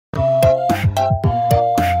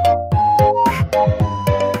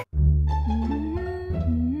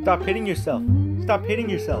Stop hitting yourself. Stop hitting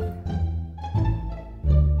yourself.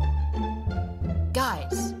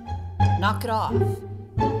 Guys, knock it off.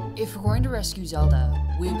 If we're going to rescue Zelda,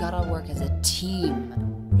 we've got to work as a team.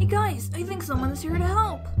 Hey guys, I think someone's here to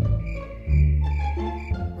help.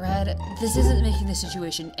 Red, this isn't making the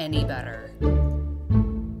situation any better.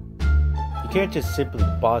 You can't just simply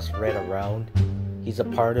boss Red around. He's a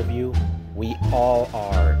part of you. We all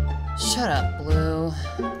are. Shut up, Blue.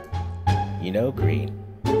 You know, Green,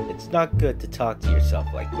 it's not good to talk to yourself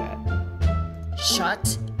like that.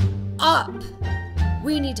 Shut up!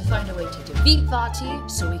 We need to find a way to defeat Vati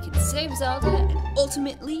so we can save Zelda and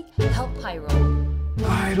ultimately help Hyrule.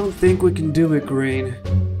 I don't think we can do it, Green.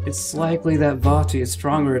 It's likely that Vati is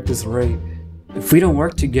stronger at this rate. If we don't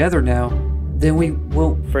work together now, then we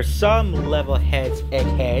won't. For some level heads,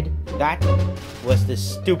 egghead, that was the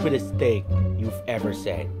stupidest thing you've ever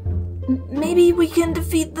said. Maybe we can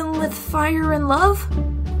defeat them with fire and love?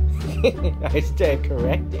 I stand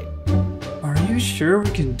corrected. Are you sure we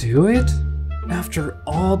can do it? After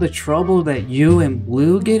all the trouble that you and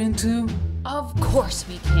Blue get into? Of course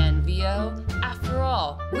we can, Vio. After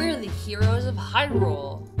all, we're the heroes of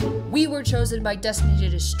Hyrule. We were chosen by destiny to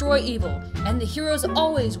destroy evil, and the heroes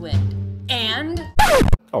always win. And...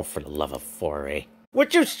 Oh, for the love of Foray.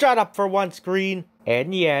 Would you shut up for once, Green?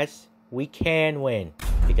 And yes, we can win,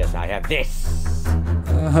 because I have this.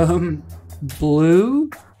 Blue?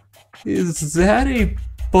 Is that a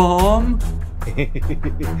bomb?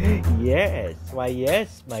 Yes, why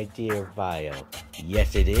yes, my dear Vio.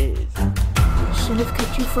 Yes, it is. Should have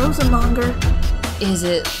kept you frozen longer. is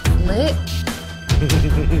it lit?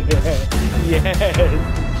 Yes.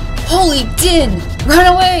 Holy Din!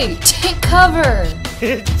 Run away! Take cover!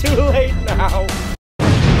 It's too late now.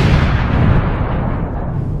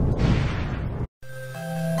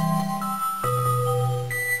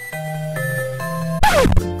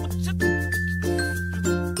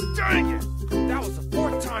 Dang it! That was the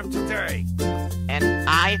fourth time today. And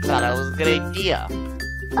I thought it was a good idea.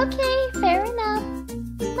 Okay, fair enough.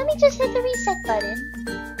 Let me just hit the reset button.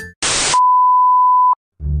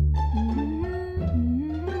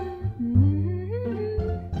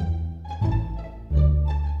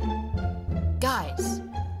 Guys,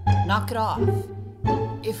 knock it off.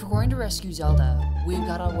 If we're going to rescue Zelda, we've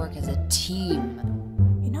got to work as a team.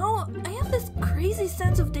 You know, I have this crazy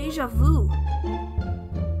sense of deja vu.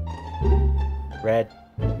 Red,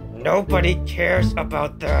 nobody cares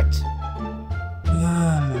about that.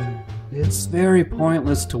 It's very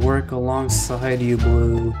pointless to work alongside you,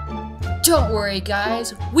 Blue. Don't worry,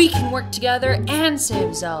 guys. We can work together and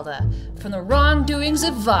save Zelda from the wrongdoings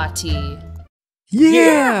of Vati.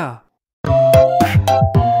 Yeah!